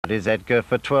is Edgar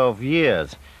for 12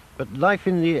 years, but life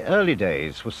in the early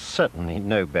days was certainly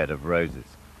no bed of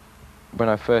roses. When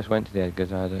I first went to the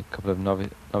Edgars, I had a couple of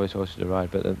novice horses to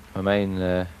ride, but my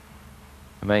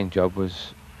main job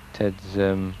was Ted's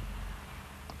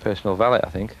personal valet, I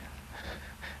think.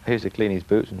 I used to clean his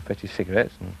boots and fetch his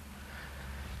cigarettes and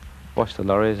wash the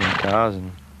lorries and cars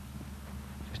and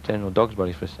just general dog's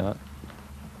body for a start.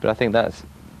 But I think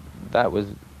that was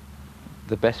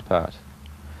the best part,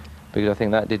 because I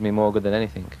think that did me more good than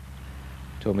anything.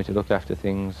 Taught me to look after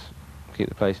things, keep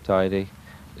the place tidy.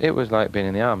 It was like being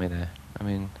in the army there. I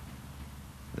mean,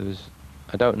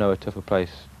 I don't know a tougher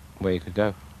place where you could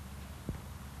go.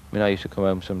 I mean, I used to come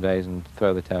home some days and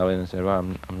throw the towel in and say, right,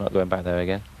 I'm not going back there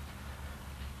again.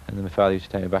 And then my father used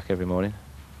to take me back every morning.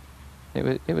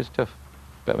 It was tough,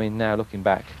 but I mean, now looking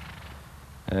back,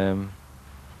 it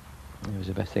was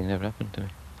the best thing that ever happened to me.